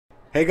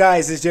Hey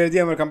guys, it's Jared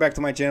and welcome back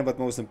to my channel, but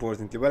most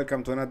importantly,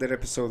 welcome to another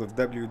episode of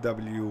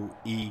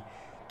WWE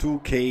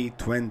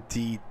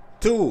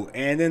 2K22.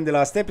 And in the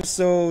last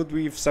episode,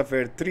 we've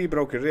suffered 3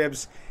 broken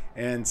ribs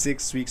and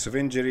 6 weeks of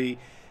injury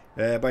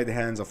by the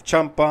hands of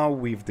Ciampa.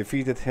 We've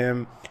defeated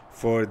him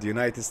for the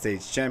United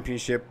States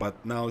Championship,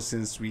 but now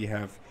since we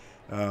are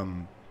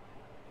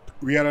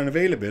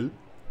unavailable,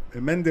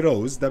 Mandy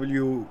Rose,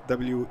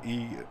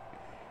 WWE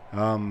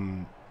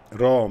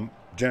Raw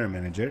General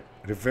Manager,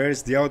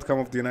 reversed the outcome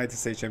of the United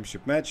States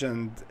Championship match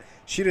and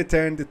she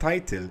returned the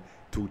title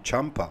to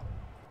Ciampa.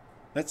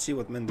 Let's see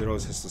what Mandy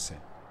Rose has to say.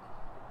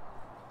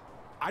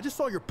 I just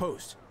saw your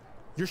post.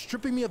 You're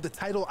stripping me of the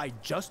title I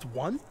just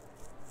won?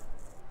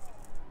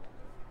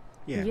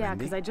 Yeah,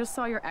 because I just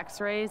saw your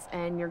x-rays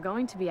and you're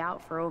going to be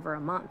out for over a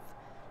month,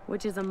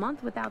 which is a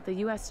month without the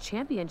US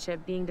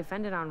Championship being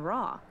defended on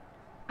Raw.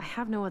 I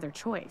have no other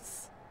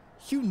choice.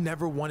 You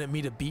never wanted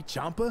me to beat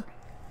Ciampa?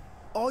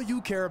 All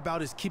you care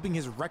about is keeping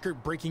his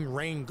record-breaking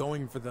reign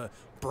going for the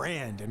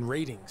brand and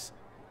ratings.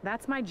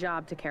 That's my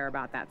job to care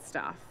about that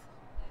stuff.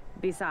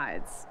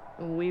 Besides,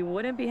 we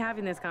wouldn't be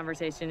having this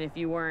conversation if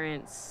you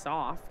weren't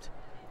soft.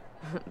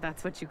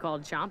 That's what you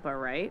called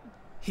Ciampa, right?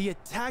 He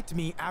attacked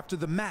me after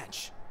the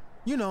match.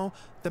 You know,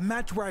 the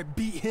match where I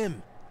beat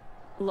him.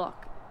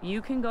 Look,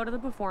 you can go to the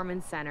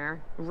Performance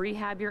Center,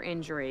 rehab your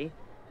injury,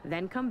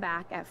 then come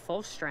back at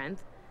full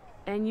strength,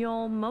 and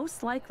you'll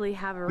most likely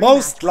have a rematch.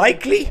 Most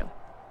likely?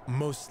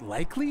 Most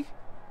likely?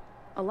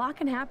 A lot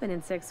can happen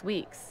in 6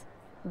 weeks.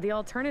 The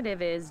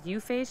alternative is you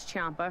face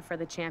Ciampa for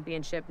the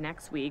championship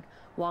next week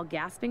while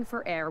gasping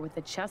for air with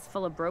a chest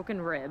full of broken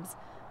ribs,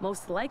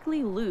 most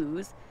likely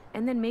lose,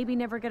 and then maybe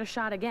never get a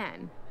shot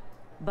again.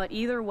 But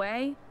either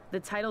way, the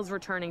title's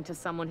returning to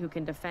someone who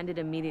can defend it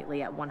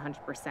immediately at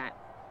 100%.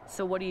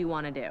 So what do you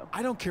want to do?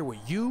 I don't care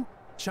what you,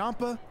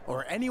 Ciampa,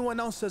 or anyone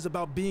else says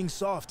about being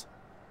soft.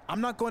 I'm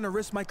not going to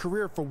risk my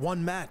career for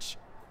one match.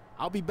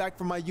 I'll be back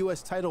for my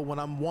US title when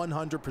I'm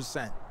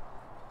 100%.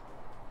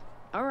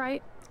 All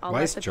right, I'll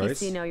Wise let the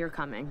choice. PC know you're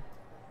coming.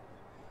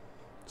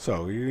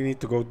 So, you need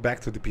to go back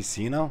to the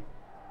PC now?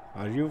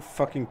 Are you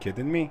fucking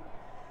kidding me?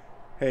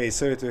 Hey,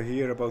 sorry to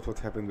hear about what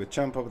happened with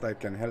Ciampa, but I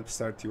can help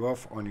start you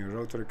off on your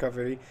road to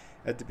recovery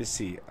at the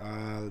PC.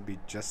 I'll be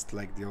just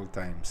like the old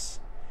times.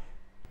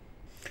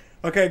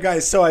 Okay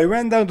guys, so I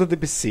went down to the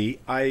PC.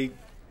 I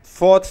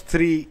fought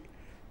 3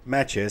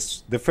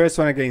 matches. The first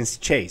one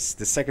against Chase,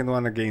 the second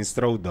one against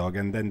Road Dogg,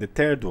 and then the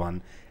third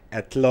one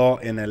at Law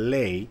in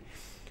LA,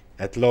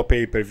 at Law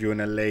pay-per-view in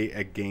LA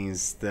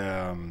against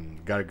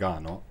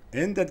Gargano.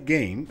 In that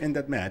game, in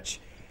that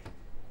match,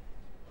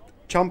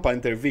 Ciampa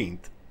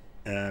intervened.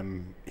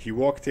 He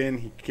walked in,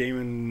 he came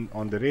in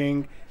on the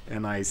ring,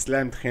 and I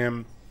slammed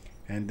him,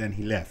 and then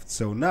he left.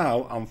 So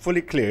now I'm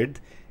fully cleared,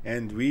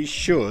 and we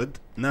should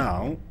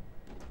now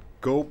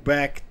go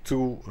back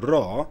to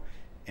Raw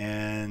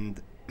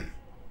and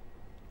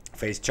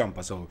face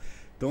Ciampa. So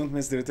don't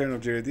miss the return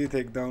of Jared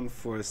takedown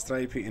for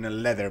Stripey in a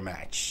leather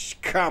match.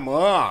 Come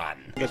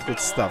on, that's good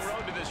stuff.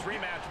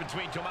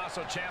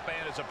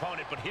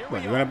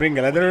 What, you wanna bring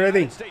a leather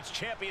already?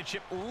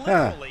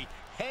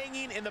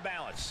 Hanging in the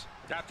balance.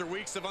 After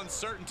weeks of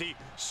uncertainty,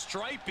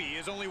 Stripey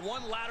is only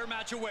one ladder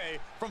match away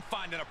from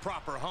finding a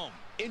proper home.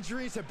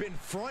 Injuries have been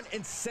front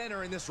and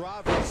center in this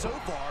rivalry so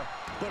far,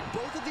 but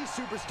both of these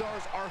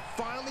superstars are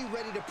finally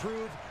ready to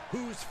prove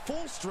whose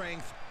full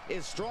strength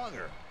is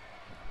stronger.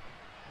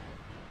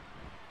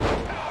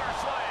 Power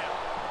slam.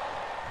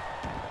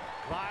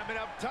 Climbing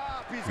up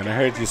top. He's Gonna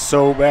hurt you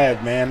so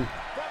bad, man.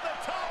 From the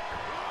top.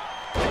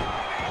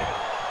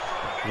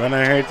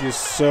 Gonna hurt you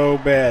so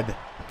bad.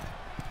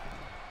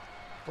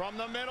 From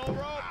the middle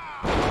rope.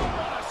 What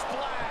a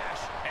splash.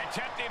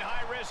 Attempting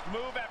high-risk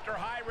move after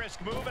high-risk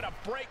move at a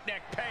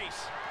breakneck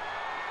pace.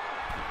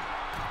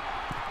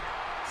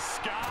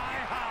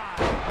 Sky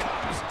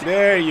high.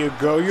 There you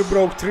go. You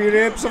broke 3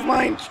 ribs of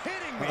mine.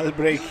 I'll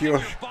break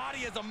your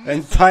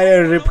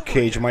entire rib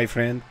cage, my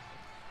friend.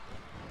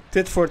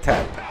 Tit for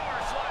tat.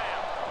 Power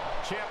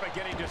slam. Ciampa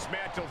getting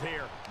dismantled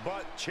here,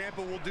 but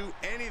Ciampa will do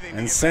anything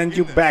And send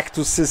you back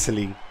to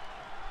Sicily.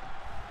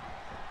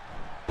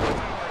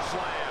 Power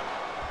slam.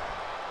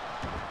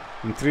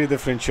 In 3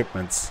 different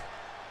shipments.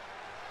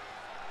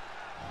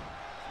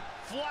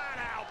 Flat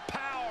out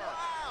power.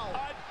 Wow.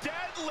 A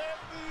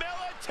deadlift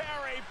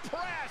military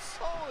press.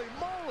 Holy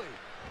moly.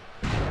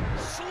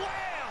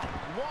 Slam.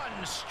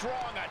 One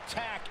strong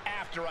attack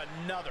after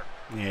another.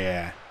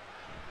 Yeah.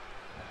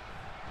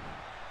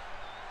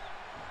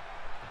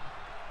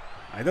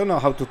 I don't know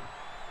how to,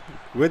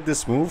 with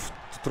this move,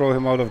 to throw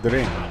him out of the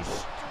ring.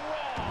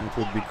 It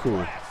would be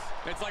cool.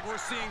 It's like we're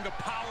seeing the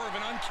power of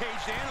an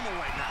uncaged animal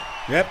right now.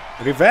 Yep,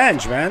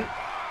 revenge, man.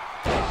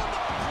 The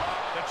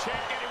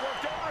champ getting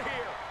worked over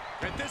here.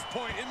 At this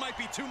point, it might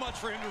be too much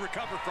for him to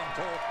recover from,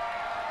 Cole.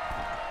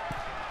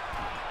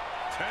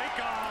 Take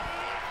off.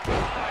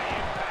 High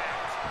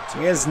impact.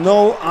 He has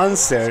no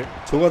answer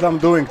to what I'm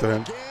doing to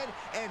him. Again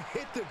and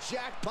hit the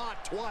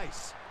jackpot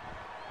twice.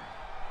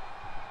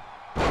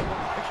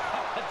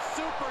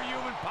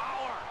 Superhuman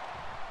power.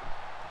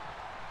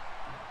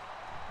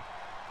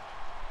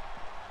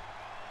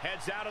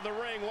 Heads out of the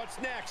ring. What's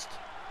next?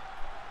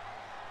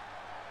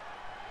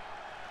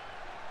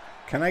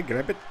 Can I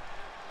grab it?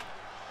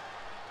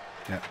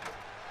 Yeah.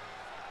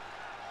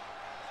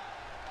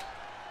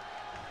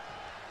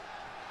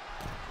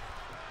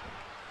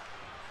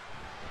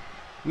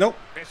 Nope.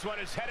 This one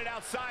is headed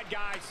outside,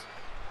 guys.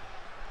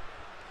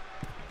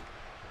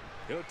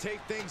 He'll take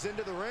things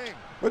into the ring.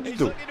 What you He's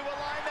do? looking to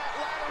align that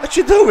ladder. What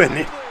you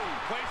doing?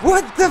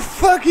 What the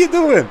fuck you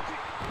doing?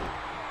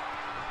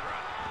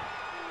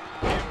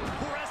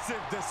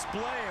 Impressive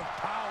display of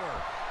power.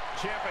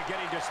 Ciampa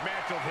getting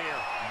dismantled here,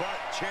 but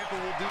Ciampa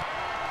will do.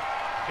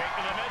 Kick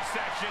to the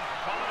midsection.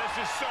 Oh, this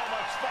is so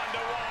much fun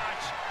to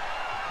watch.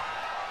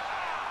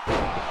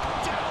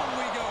 Down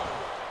we go.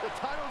 The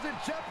title's in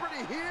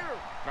jeopardy here.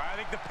 I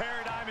think the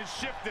paradigm has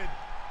shifted.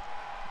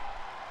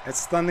 It's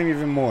stunning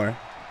even more.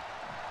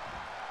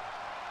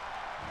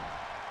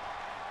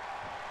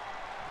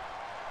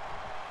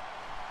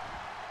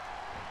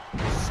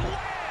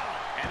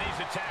 And these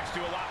attacks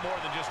do a lot more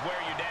than just wear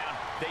you down.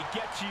 They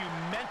get to you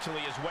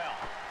mentally as well.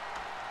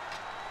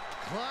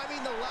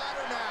 Climbing the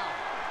ladder now.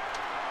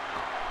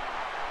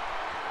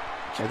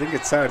 I think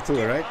it's hard too,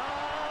 right?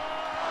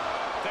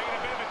 Taking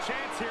a bit of a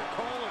chance here,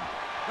 Cole, and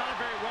not a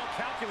very well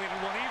calculated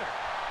one either.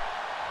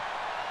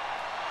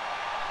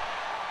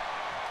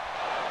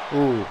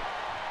 Ooh.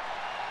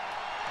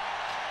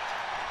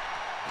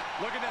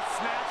 Look at that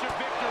snatch of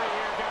victory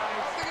here,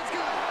 guys. I think it's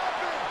gonna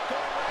happen.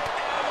 Going right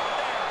down up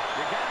there.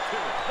 You got to.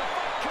 The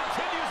fight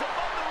continues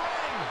above the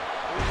ring.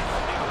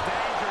 It's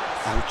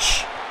dangerous.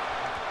 Ouch.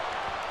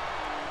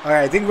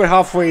 Alright, I think we're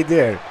halfway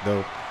there,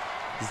 though.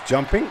 He's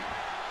jumping. No.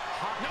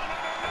 Holy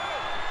hell.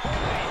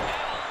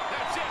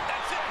 That's it.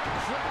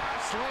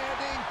 Crash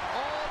landing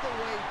all the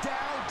way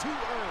down to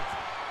earth.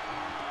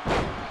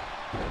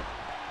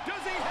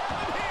 Does he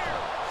have him here?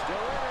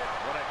 Still in it.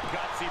 What a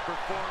gutsy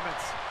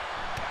performance.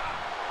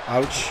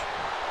 Ouch.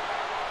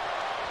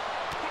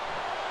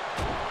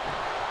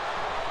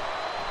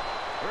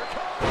 Here it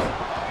comes. Oh,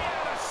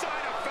 yeah, the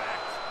side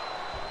effect.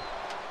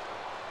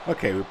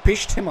 Okay, we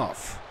pished him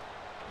off.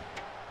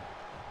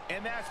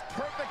 And that's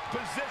perfect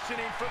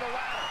positioning for the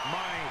ladder.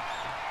 Money.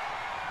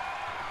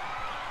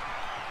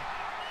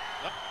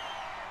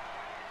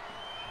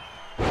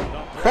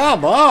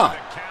 Come on! The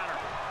counter.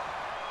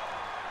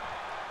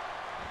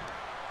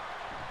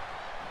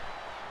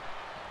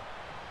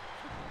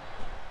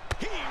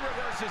 He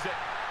reverses it.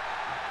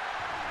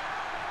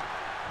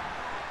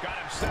 Got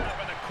him set up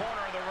in the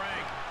corner of the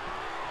ring.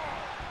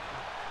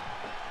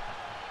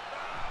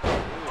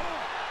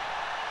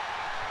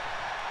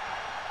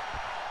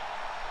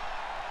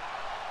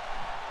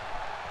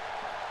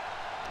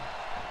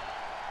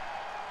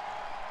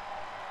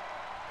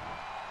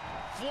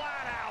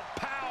 Flat out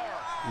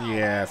power.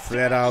 Yeah,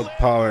 flat out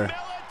power.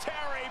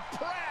 Military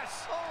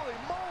press. Holy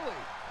moly.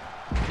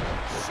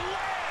 Slam.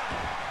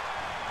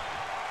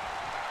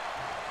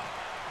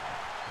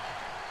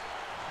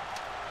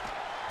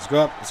 Let's go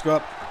up, let's go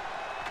up.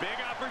 Big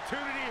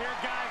opportunity here,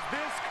 guys.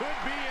 This could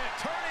be a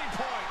turning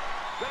point.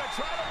 Gonna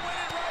try to win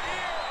it right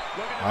here.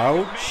 Looking to make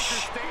a Ouch. major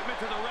statement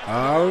to the rest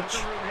Ouch.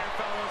 of the locker room here,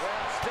 fellas.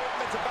 Well,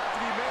 statement's about to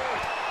be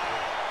made.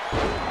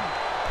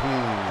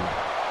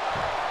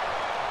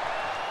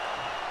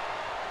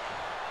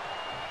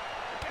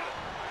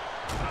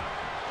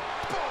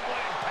 Boom,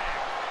 what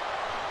impact.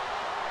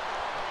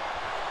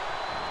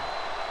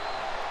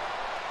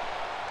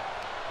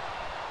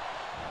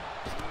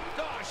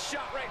 Oh, a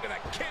shot right to the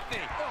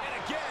kidney. And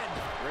again.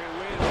 Great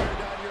way to wear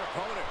down your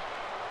opponent.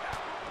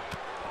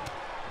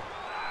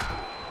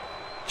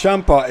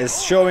 Ciampa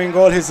is showing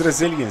all his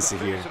resiliency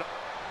here.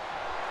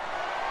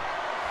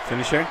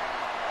 Finisher.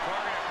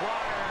 Target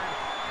acquired.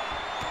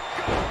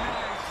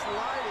 Nice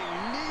sliding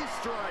knee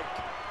strike.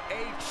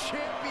 A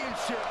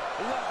championship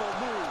level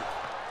move.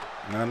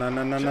 No.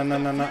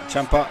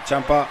 Ciampa.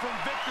 From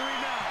victory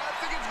now. I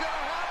think it's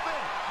gonna happen.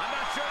 I'm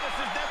not sure this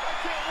is never. I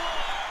can't look.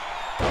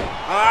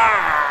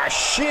 Ah,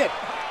 shit.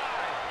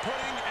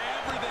 Putting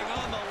everything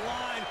on the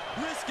line,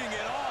 risking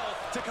it all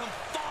to come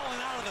falling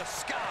out of the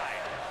sky.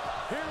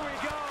 Here we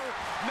go,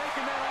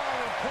 making that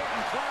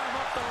all-important climb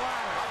up the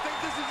ladder. I think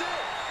this is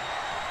it.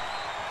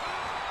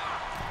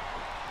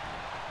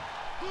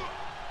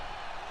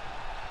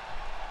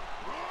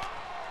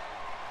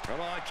 Come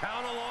on,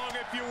 count along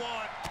if you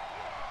want.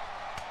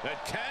 The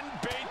 10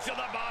 beats of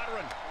the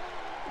Modern.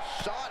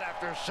 Shot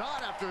after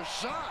shot after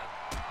shot.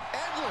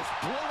 Endless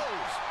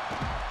blows.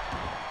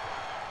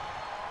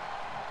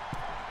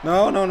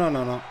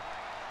 No.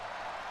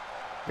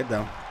 Get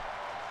down.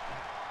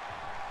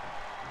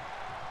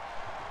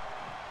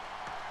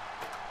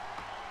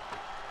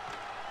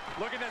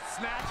 Look at that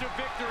snatch of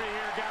victory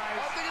here, I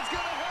guys. think it's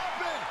gonna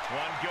happen.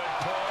 One good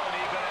pull, and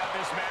he could have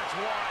this match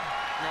won.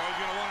 No, he's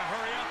going to want to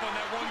hurry up on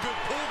that one good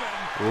pull then.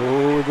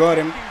 Oh, we got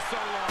him. Taking so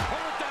long.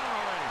 Hold it down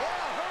already.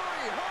 Yeah,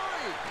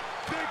 hurry.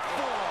 Big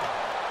fall.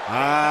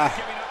 Ah,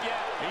 Giving up yet.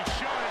 He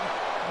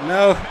should.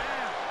 no. Man,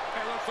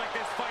 it looks like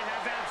this fight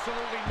has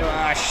absolutely no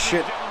Ah,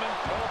 shit. gentlemen.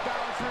 No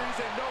boundaries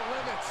and no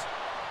limits.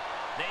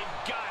 They've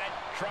got it.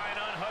 Try and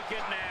unhook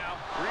it now.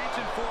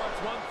 Reaching for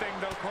it's one thing,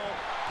 though, Cole.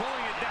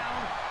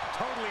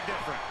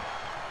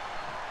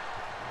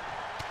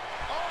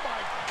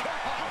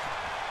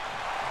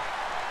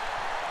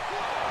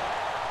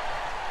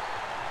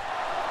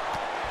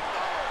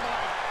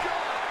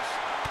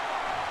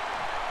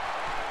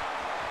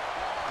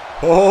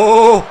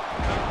 Oh!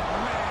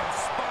 Man,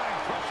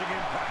 spine-crushing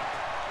impact.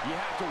 You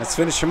have to Let's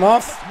wonder, finish him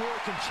off. What more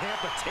can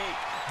Ciampa take?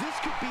 This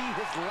could be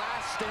his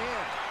last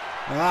stand.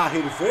 Ah, he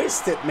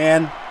reversed it,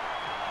 man.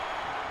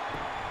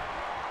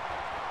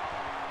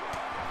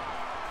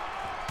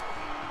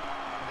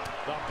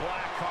 The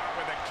black heart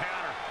with a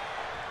counter.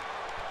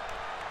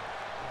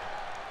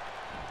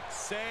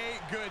 say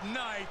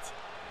goodnight.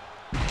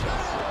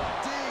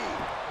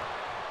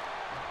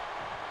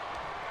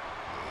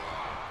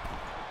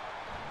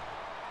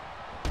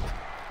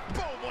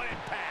 Boom, what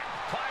impact.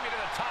 Climbing to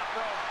the top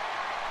rope.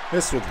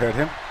 This would hurt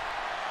him.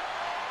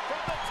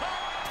 From the top.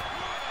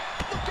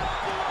 Look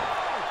out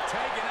below.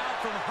 Taken out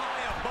from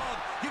high above.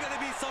 You gotta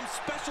be some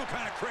special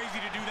kind of crazy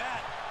to do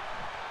that.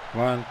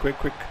 One, quick.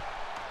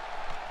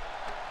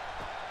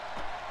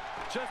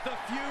 Just a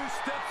few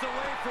steps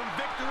away from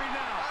victory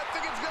now. I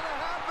think it's gonna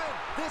happen.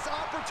 This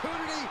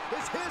opportunity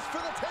is his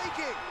for the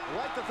taking.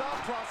 Like the thought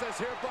process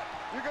here, but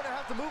you're gonna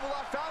have to move a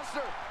lot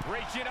faster.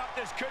 Reaching up,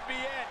 this could be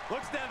it.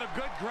 Looks to have a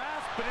good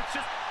grasp, but it's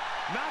just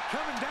not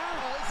coming down.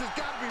 Oh, this has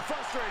got to be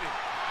frustrating.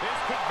 This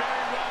could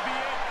very well be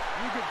it.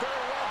 You could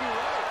very well be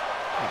right.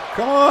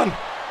 Come on.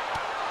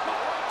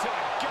 Right to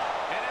the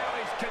gut. And now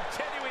he's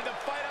continuing the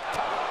fight up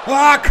top.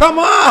 Ah,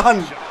 come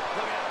on. Look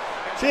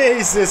at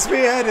Jesus,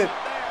 we had it.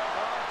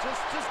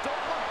 Just don't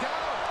look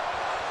down.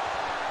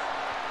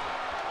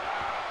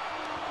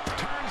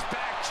 turns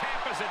back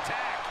Ciampa's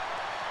attack.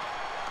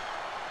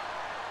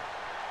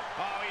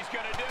 Oh, he's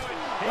going to do it.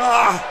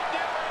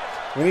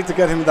 We need to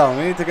get him down.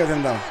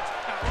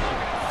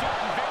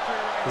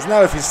 Because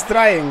now if he's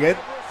trying it.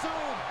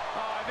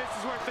 This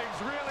is where things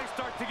really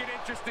start to get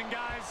interesting,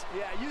 guys.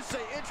 Yeah, you say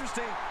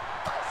interesting.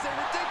 I say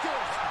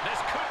ridiculous. This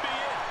could be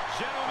it.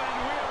 Gentlemen,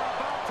 we are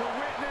about to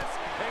witness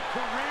a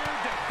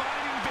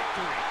career-defining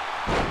victory.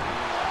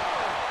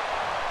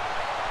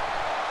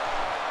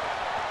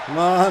 Come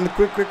on,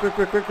 quick. Reach.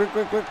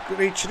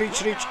 Look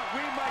out,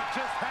 we might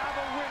just have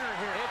a winner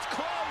here. It's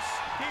close.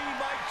 He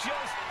might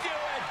just do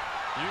it.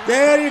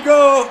 There you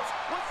go.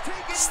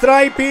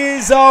 Stripey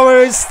is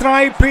ours.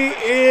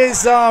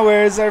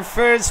 Our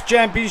first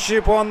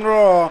championship on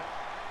Raw.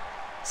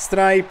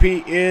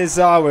 Stripey is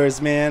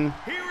ours, man.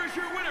 Here is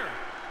your winner,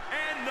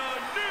 and the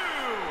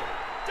new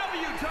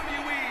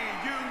WWE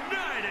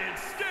United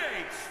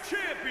States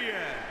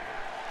Champion,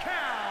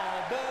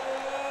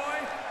 Cowboy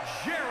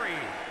Jerry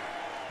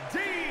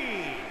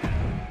Dean.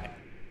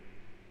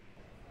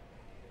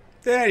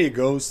 There you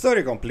go.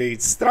 Story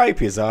complete.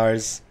 Stripey is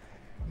ours.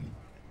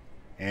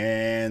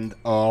 And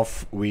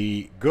off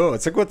we go.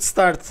 It's a good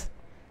start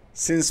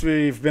since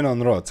we've been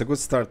on Raw. It's a good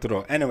start to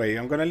Raw. Anyway,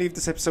 I'm gonna leave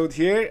this episode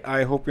here.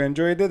 I hope you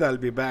enjoyed it. I'll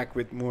be back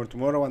with more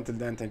tomorrow. Until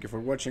then, thank you for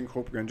watching.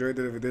 Hope you enjoyed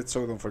it. If you did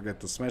so, don't forget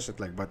to smash that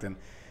like button.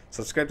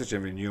 Subscribe to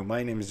channel if you're new.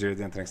 My name is Jared,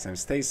 and next time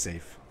stay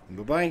safe.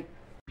 Bye-bye.